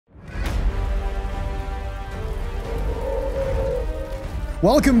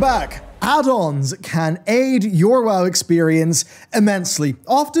Welcome back. Add-ons can aid your WoW experience immensely,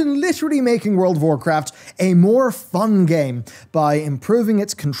 often literally making World of Warcraft a more fun game by improving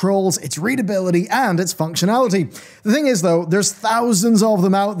its controls, its readability, and its functionality. The thing is though, there's thousands of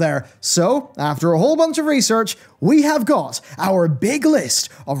them out there, so after a whole bunch of research, we have got our big list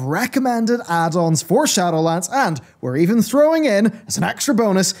of recommended add-ons for Shadowlands, and we're even throwing in, as an extra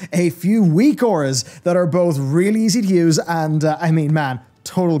bonus, a few WeakAuras that are both really easy to use and, man,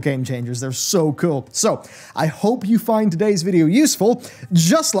 total game changers. They're so cool. So I hope you find today's video useful,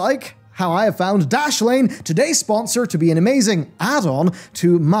 just like how I have found Dashlane, today's sponsor, to be an amazing add-on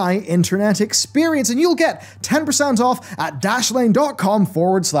to my internet experience. And you'll get 10% off at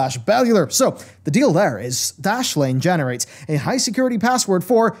dashlane.com/Bellular. So the deal there is Dashlane generates a high security password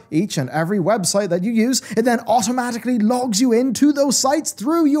for each and every website that you use. It then automatically logs you into those sites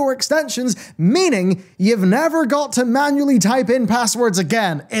through your extensions, meaning you've never got to manually type in passwords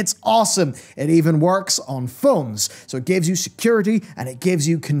again. It's awesome. It even works on phones. So it gives you security and it gives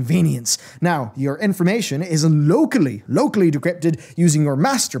you convenience. Now, your information is locally decrypted using your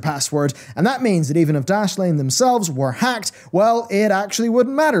master password, and that means that even if Dashlane themselves were hacked, well, it actually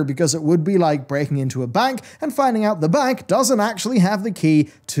wouldn't matter because it would be like breaking into a bank and finding out the bank doesn't actually have the key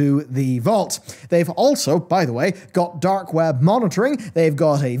to the vault. They've also, by the way, got dark web monitoring, they've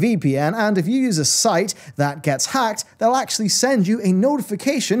got a VPN, and if you use a site that gets hacked, they'll actually send you a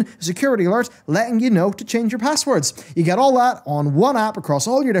notification, a security alert, letting you know to change your passwords. You get all that on one app across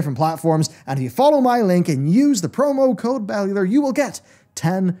all your different platforms, and if you follow my link and use the promo code Bellular, you will get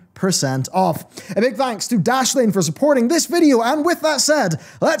 10% off. A big thanks to Dashlane for supporting this video, and with that said,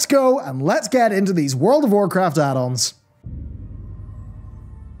 let's go and let's get into these World of Warcraft add-ons.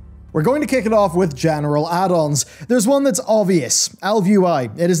 We're going to kick it off with general add-ons. There's one that's obvious, Elf UI.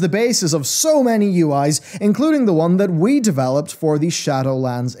 It is the basis of so many UIs, including the one that we developed for the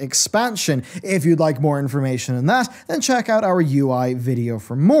Shadowlands expansion. If you'd like more information on that, then check out our UI video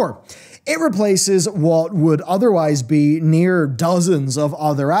for more. It replaces what would otherwise be near dozens of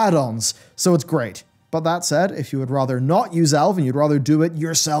other add-ons, so it's great. But that said, if you would rather not use Elf and you'd rather do it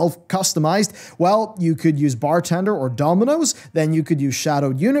yourself, customized, well, you could use Bartender or Dominoes, then you could use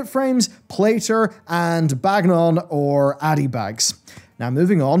Shadowed Unit Frames, Plater, and Bagnon or Addy Bags. Now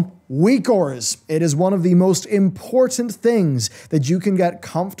moving on, WeakAuras. It is one of the most important things that you can get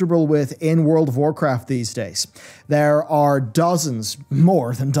comfortable with in World of Warcraft these days. There are dozens,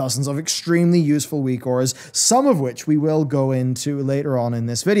 more than dozens, of extremely useful WeakAuras, some of which we will go into later on in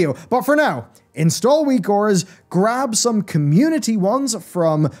this video. But for now, install WeakAuras, grab some community ones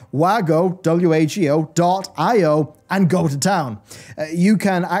from wago.io, and go to town. You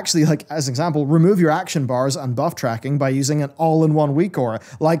can actually, like as an example, remove your action bars and buff tracking by using an all-in-one WeakAura,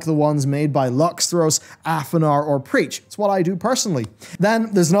 like the ones made by Luxthros, Afinar, or Preach. It's what I do personally.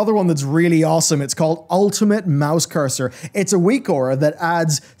 Then there's another one that's really awesome. It's called Ultimate Mouse Cursor. It's a WeakAura that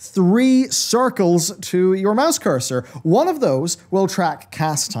adds 3 circles to your mouse cursor. One of those will track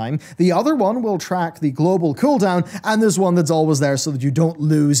cast time, the other one will track the global cooldown, and there's one that's always there so that you don't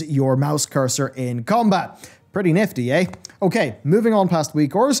lose your mouse cursor in combat. Pretty nifty, eh? Okay, moving on past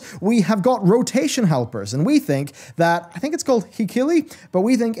WeakAuras, we have got rotation helpers, and we think that, I think it's called Hikili, but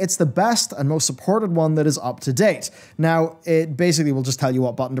we think it's the best and most supported one that is up to date. Now, it basically will just tell you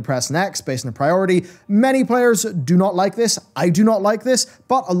what button to press next based on priority. Many players do not like this, I do not like this,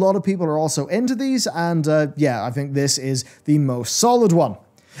 but a lot of people are also into these, and yeah, I think this is the most solid one.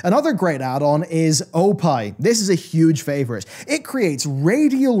 Another great add-on is Opie. This is a huge favorite. It creates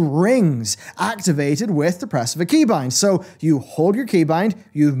radial rings activated with the press of a keybind. So you hold your keybind,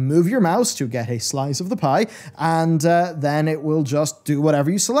 you move your mouse to get a slice of the pie, and then it will just do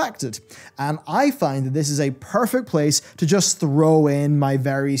whatever you selected. And I find that this is a perfect place to just throw in my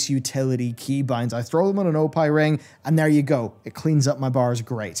various utility keybinds. I throw them on an Opie ring, and there you go. It cleans up my bars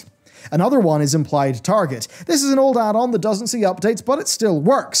great. Another one is Implied Target. This is an old add-on that doesn't see updates, but it still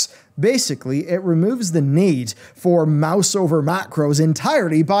works. Basically, it removes the need for mouse over macros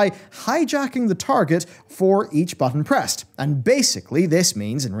entirely by hijacking the target for each button pressed. And basically, this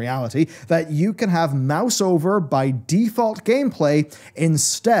means, in reality, that you can have mouse over by default gameplay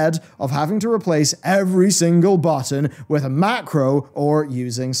instead of having to replace every single button with a macro or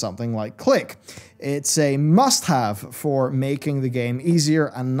using something like click. It's a must-have for making the game easier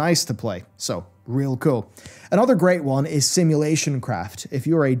and nice to play. So, real cool. Another great one is Simulation Craft. If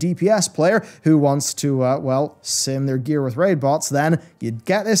you're a DPS player who wants to, well, sim their gear with raid bots, then you'd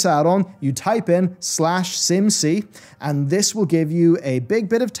get this add-on, you type in /simc, and this will give you a big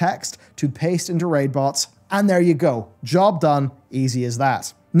bit of text to paste into raid bots, and there you go. Job done. Easy as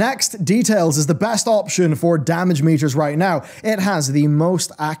that. Next, Details is the best option for damage meters right now. It has the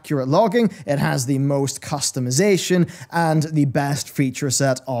most accurate logging, it has the most customization, and the best feature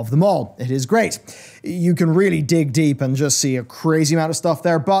set of them all. It is great. You can really dig deep and just see a crazy amount of stuff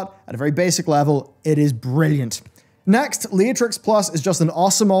there, but at a very basic level, it is brilliant. Next, Leatrix Plus is just an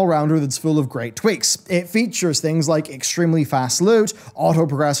awesome all-rounder that's full of great tweaks. It features things like extremely fast loot,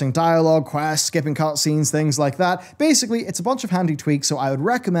 auto-progressing dialogue, quests, skipping cutscenes, things like that. Basically, it's a bunch of handy tweaks, so I would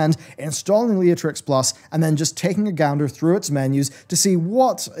recommend installing Leatrix Plus and then just taking a gander through its menus to see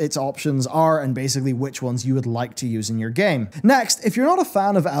what its options are and basically which ones you would like to use in your game. Next, if you're not a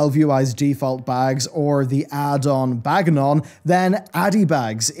fan of ElvUI's default bags or the add-on Baganon, then Addy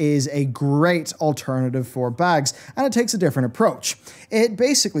Bags is a great alternative for bags, and it takes a different approach. It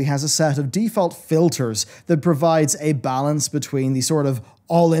basically has a set of default filters that provides a balance between the sort of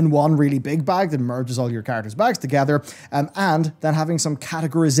all-in-one really big bag that merges all your characters' bags together, and then having some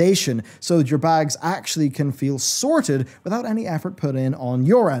categorization so that your bags actually can feel sorted without any effort put in on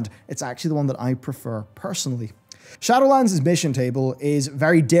your end. It's actually the one that I prefer personally. Shadowlands' mission table is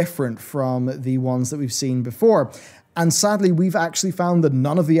very different from the ones that we've seen before. And sadly, we've actually found that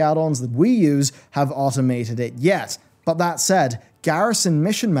none of the add-ons that we use have automated it yet. But that said, Garrison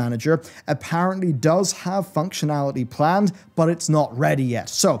Mission Manager apparently does have functionality planned, but it's not ready yet.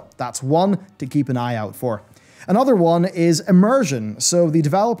 So that's one to keep an eye out for. Another one is Immersion. So the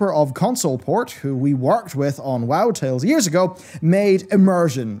developer of Console Port, who we worked with on WoW Tales years ago, made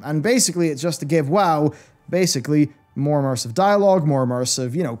Immersion. And basically it's just to give WoW, basically, more immersive dialogue, more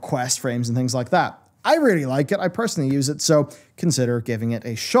immersive, quest frames and things like that. I really like it, I personally use it, so consider giving it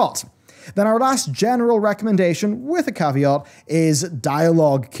a shot. Then our last general recommendation, with a caveat, is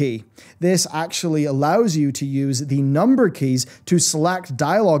Dialogue Key. This actually allows you to use the number keys to select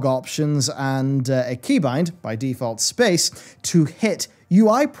dialogue options and a keybind, by default space, to hit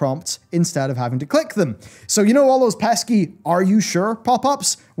UI prompts instead of having to click them. So all those pesky "are you sure"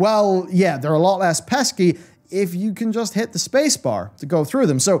 pop-ups? Well, yeah, they're a lot less pesky if you can just hit the spacebar to go through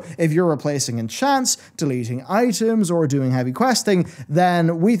them. So if you're replacing enchants, deleting items, or doing heavy questing,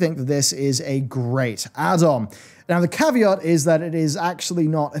 then we think that this is a great add-on. Now, the caveat is that it is actually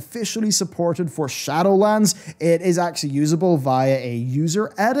not officially supported for Shadowlands. It is actually usable via a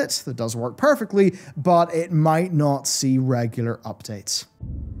user edit that does work perfectly, but it might not see regular updates.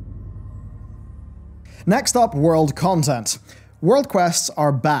 Next up, world content. World quests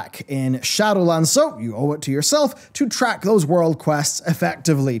are back in Shadowlands, so you owe it to yourself to track those world quests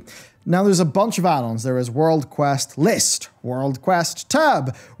effectively. Now, there's a bunch of add-ons. There is World Quest List, World Quest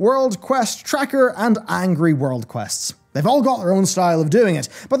Tab, World Quest Tracker, and Angry World Quests. They've all got their own style of doing it,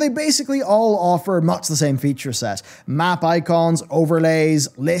 but they basically all offer much the same feature set. Map icons, overlays,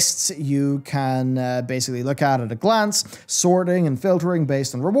 lists you can basically look at a glance, sorting and filtering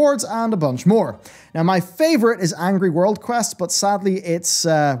based on rewards, and a bunch more. Now, my favorite is Angry World Quests, but sadly it's,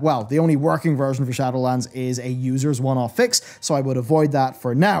 the only working version for Shadowlands is a user's one-off fix, so I would avoid that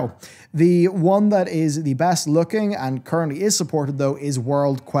for now. The one that is the best looking and currently is supported, though, is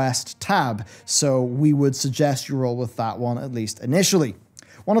World Quest Tab, so we would suggest you roll with that one, at least initially.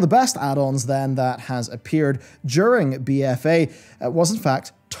 One of the best add-ons, then, that has appeared during BFA was, in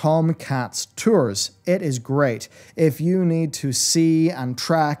fact, Tomcat's Tours. It is great. If you need to see and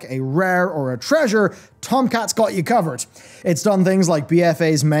track a rare or a treasure, Tomcat's got you covered. It's done things like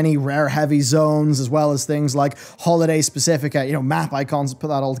BFA's many rare-heavy zones, as well as things like holiday-specific, map icons, put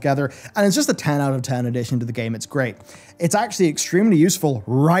that all together, and it's just a 10 out of 10 addition to the game. It's great. It's actually extremely useful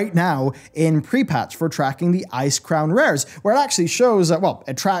right now in pre-patch for tracking the Ice Crown rares, where it actually shows,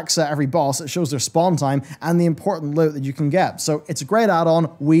 it tracks every boss, it shows their spawn time, and the important loot that you can get. So it's a great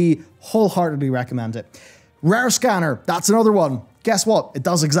add-on. We wholeheartedly recommend it. Rare Scanner, that's another one. Guess what? It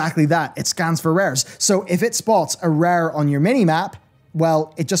does exactly that. It scans for rares. So if it spots a rare on your mini-map,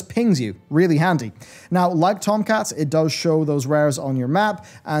 well, it just pings you. Really handy. Now, like Tomcats, it does show those rares on your map,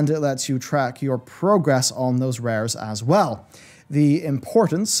 and it lets you track your progress on those rares as well. The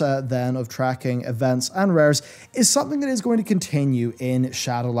importance, then, of tracking events and rares is something that is going to continue in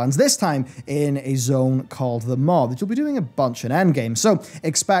Shadowlands, this time in a zone called the Maw, that you'll be doing a bunch in Endgame. So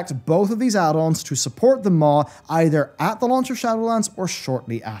expect both of these add-ons to support the Maw either at the launch of Shadowlands or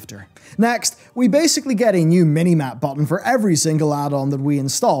shortly after. Next, we basically get a new minimap button for every single add-on that we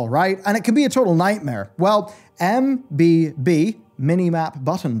install, right? And it can be a total nightmare. Well, MBB, Minimap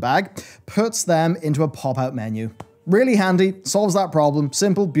Button Bag, puts them into a pop-out menu. Really handy, solves that problem,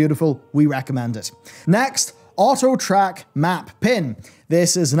 simple, beautiful, we recommend it. Next, Auto Track Map Pin.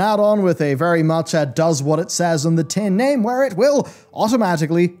 This is an add-on with a very much does what it says on the tin name, where it will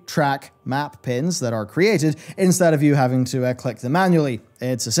automatically track map pins that are created instead of you having to click them manually.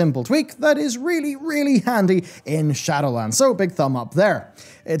 It's a simple tweak that is really, really handy in Shadowlands, so big thumb up there.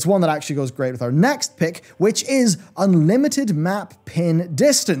 It's one that actually goes great with our next pick, which is unlimited map pin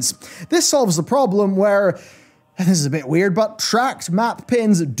distance. This solves the problem where, and this is a bit weird, but tracked map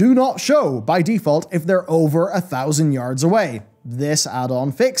pins do not show by default if they're over 1,000 yards away. This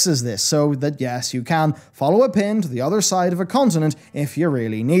add-on fixes this so that yes, you can follow a pin to the other side of a continent if you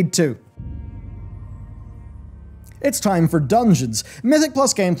really need to. It's time for dungeons. Mythic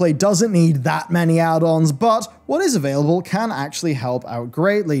Plus gameplay doesn't need that many add-ons, but what is available can actually help out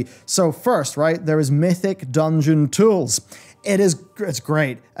greatly. So first, right, there is Mythic Dungeon Tools. It's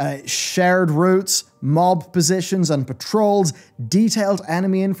great. Shared routes, mob positions and patrols, detailed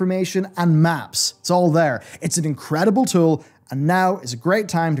enemy information, and maps. It's all there. It's an incredible tool, and now is a great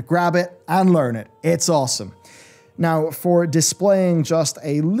time to grab it and learn it. It's awesome. Now, for displaying just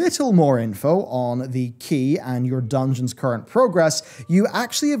a little more info on the key and your dungeon's current progress, you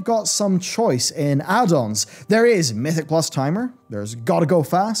actually have got some choice in add-ons. There is Mythic Plus Timer, there's Gotta Go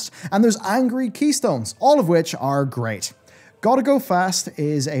Fast, and there's Angry Keystones, all of which are great. Gotta Go Fast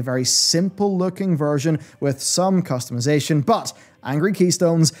is a very simple looking version with some customization, but Angry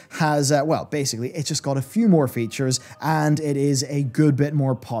Keystones has, well, basically, it's just got a few more features, and it is a good bit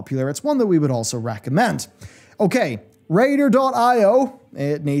more popular. It's one that we would also recommend. Okay, Raider.io,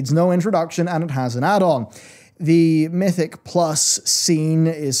 it needs no introduction and it has an add-on. The Mythic Plus scene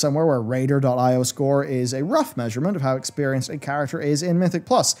is somewhere where Raider.io score is a rough measurement of how experienced a character is in Mythic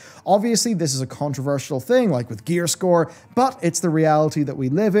Plus. Obviously, this is a controversial thing, like with gear score, but it's the reality that we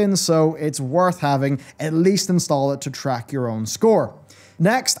live in, so it's worth having. At least install it to track your own score.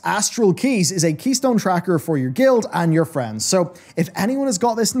 Next, Astral Keys is a keystone tracker for your guild and your friends. So if anyone has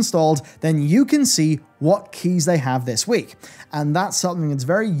got this installed, then you can see what keys they have this week. And that's something that's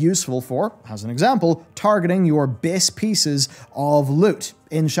very useful for, as an example, targeting your base pieces of loot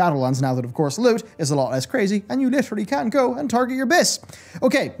in Shadowlands, now that of course loot is a lot less crazy and you literally can go and target your base.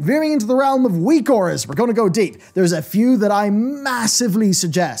 Okay, veering into the realm of WeakAuras, we're going to go deep. There's a few that I massively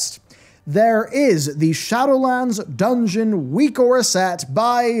suggest. There is the Shadowlands Dungeon WeakAuras set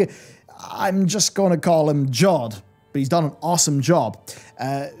by, I'm just going to call him Jod, but he's done an awesome job.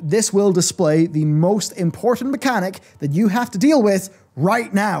 This will display the most important mechanic that you have to deal with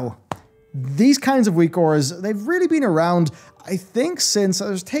right now. These kinds of WeakAuras, they've really been around, I think, since I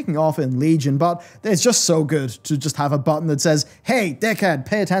was taking off in Legion, but it's just so good to just have a button that says, hey, dickhead,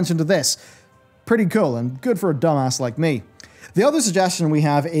 pay attention to this. Pretty cool and good for a dumbass like me. The other suggestion we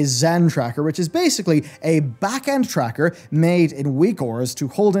have is Zen Tracker, which is basically a back-end tracker made in WeakAuras to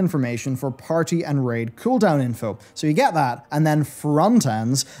hold information for party and raid cooldown info. So you get that, and then front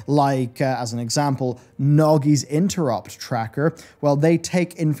ends, like, as an example, Noggy's Interrupt Tracker, well, they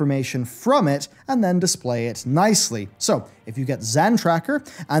take information from it and then display it nicely. So if you get Zen Tracker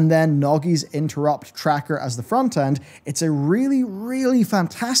and then Noggy's Interrupt Tracker as the front end, it's a really, really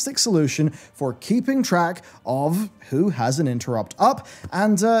fantastic solution for keeping track of who has an interrupt up.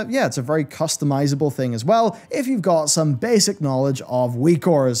 And yeah, it's a very customizable thing as well if you've got some basic knowledge of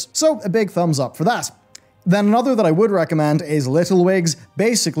WeakAuras. So a big thumbs up for that. Then another that I would recommend is Little Wigs.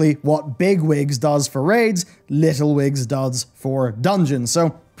 Basically, what Big Wigs does for raids, Little Wigs does for dungeons.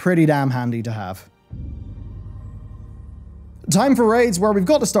 So pretty damn handy to have. Time for raids, where we've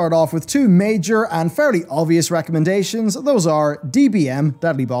got to start off with two major and fairly obvious recommendations. Those are DBM,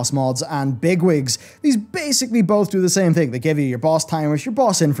 Deadly Boss Mods, and Bigwigs. These basically both do the same thing. They give you your boss timers, your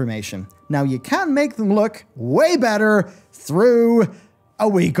boss information. Now you can make them look way better through a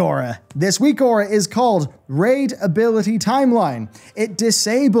WeakAura. This WeakAura is called Raid Ability Timeline. It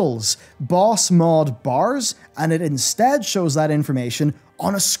disables boss mod bars, and it instead shows that information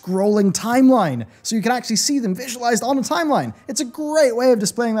on a scrolling timeline, so you can actually see them visualized on a timeline. It's a great way of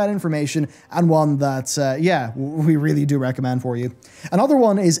displaying that information, and one that, yeah, we really do recommend for you. Another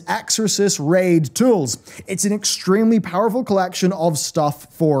one is Exorcist Raid Tools. It's an extremely powerful collection of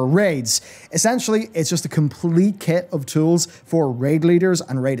stuff for raids. Essentially, it's just a complete kit of tools for raid leaders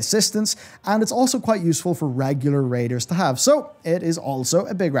and raid assistants, and it's also quite useful for regular raiders to have, so it is also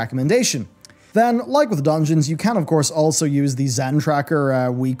a big recommendation. Then, like with dungeons, you can of course also use the Zen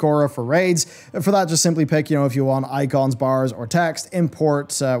Tracker WeakAura for raids. For that, just simply pick, if you want icons, bars, or text,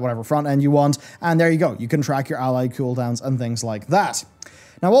 import whatever front end you want, and there you go. You can track your ally cooldowns and things like that.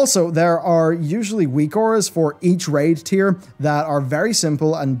 Now also, there are usually WeakAuras for each raid tier that are very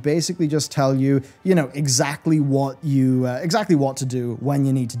simple and basically just tell you, exactly what to do when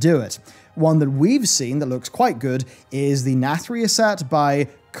you need to do it. One that we've seen that looks quite good is the Nathria set by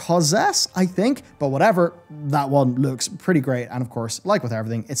Cosmetic, I think, but whatever, that one looks pretty great, and of course, like with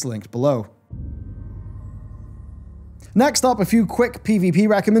everything, it's linked below. Next up, a few quick PvP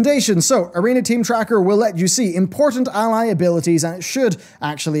recommendations. So, Arena Team Tracker will let you see important ally abilities, and it should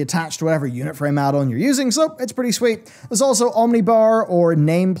actually attach to whatever unit frame add-on you're using, so it's pretty sweet. There's also Omnibar or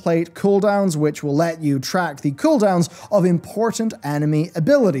nameplate cooldowns, which will let you track the cooldowns of important enemy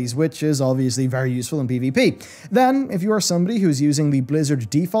abilities, which is obviously very useful in PvP. Then, if you are somebody who's using the Blizzard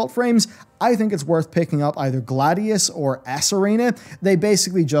default frames, I think it's worth picking up either Gladius or S-Arena. They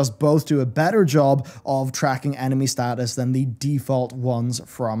basically just both do a better job of tracking enemy status than the default ones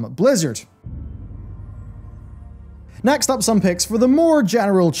from Blizzard. Next up, some picks for the more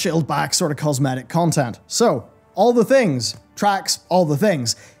general chilled back sort of cosmetic content. So, all the things tracks all the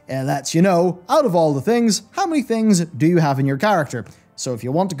things. It lets you know, out of all the things, how many things do you have in your character. So if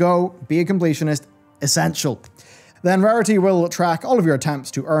you want to go be a completionist, essential. Then Rarity will track all of your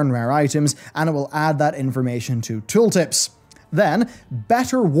attempts to earn rare items, and it will add that information to tooltips. Then,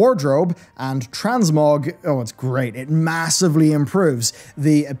 Better Wardrobe and Transmog, oh, it's great. It massively improves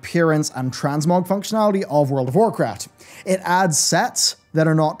the appearance and transmog functionality of World of Warcraft. It adds sets that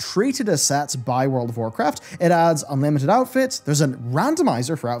are not treated as sets by World of Warcraft. It adds unlimited outfits, there's a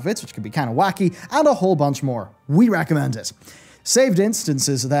randomizer for outfits, which can be kind of wacky, and a whole bunch more. We recommend it. Saved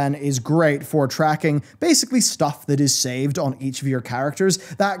instances then is great for tracking basically stuff that is saved on each of your characters.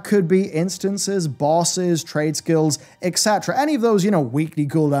 That could be instances, bosses, trade skills, etc. Any of those, weekly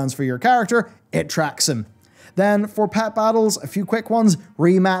cooldowns for your character, it tracks them. Then for pet battles, a few quick ones.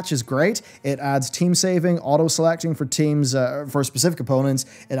 Rematch is great. It adds team saving, auto-selecting for teams, for specific opponents.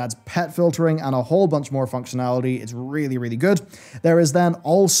 It adds pet filtering and a whole bunch more functionality. It's really, really good. There is then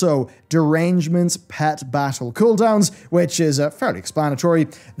also Derangements Pet Battle cooldowns, which is fairly explanatory.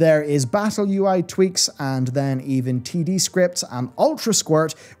 There is battle UI tweaks and then even TD scripts and Ultra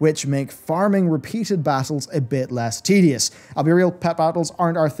Squirt, which make farming repeated battles a bit less tedious. I'll be real, pet battles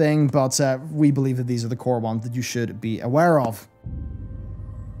aren't our thing, but we believe that these are the core ones that you should be aware of.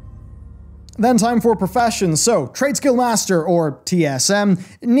 Then time for professions. So, Trade Skill Master, or TSM,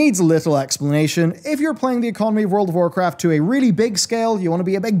 needs a little explanation. If you're playing the economy of World of Warcraft to a really big scale, you want to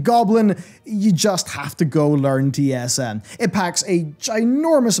be a big goblin, you just have to go learn TSM. It packs a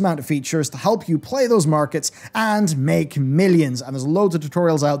ginormous amount of features to help you play those markets and make millions. And there's loads of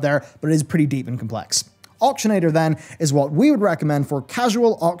tutorials out there, but it is pretty deep and complex. Auctionator then is what we would recommend for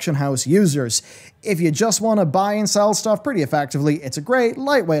casual auction house users. If you just want to buy and sell stuff pretty effectively, it's a great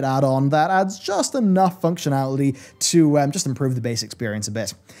lightweight add-on that adds just enough functionality to just improve the base experience a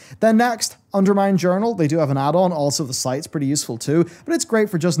bit. Then next, Undermine Journal. They do have an add-on, also the site's pretty useful too, but it's great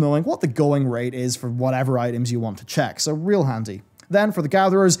for just knowing what the going rate is for whatever items you want to check, so real handy. Then for the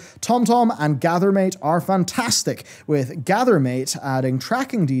Gatherers, TomTom and Gathermate are fantastic, with Gathermate adding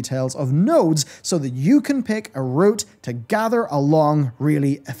tracking details of nodes so that you can pick a route to gather along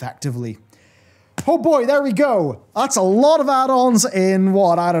really effectively. Oh boy, there we go. That's a lot of add-ons in,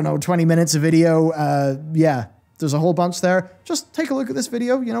 20 minutes of video. Yeah, there's a whole bunch there. Just take a look at this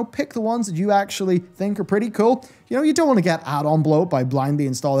video, pick the ones that you actually think are pretty cool. You don't want to get add-on bloat by blindly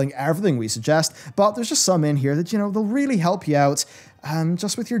installing everything we suggest, but there's just some in here that, they'll really help you out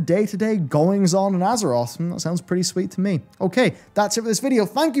just with your day-to-day goings-on in Azeroth. That sounds pretty sweet to me. Okay, that's it for this video.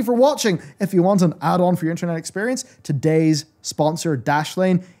 Thank you for watching. If you want an add-on for your internet experience, today's sponsor,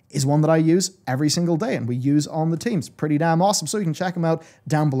 Dashlane, is one that I use every single day and we use on the team. It's pretty damn awesome, so you can check them out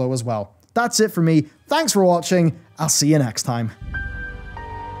down below as well. That's it for me. Thanks for watching. I'll see you next time.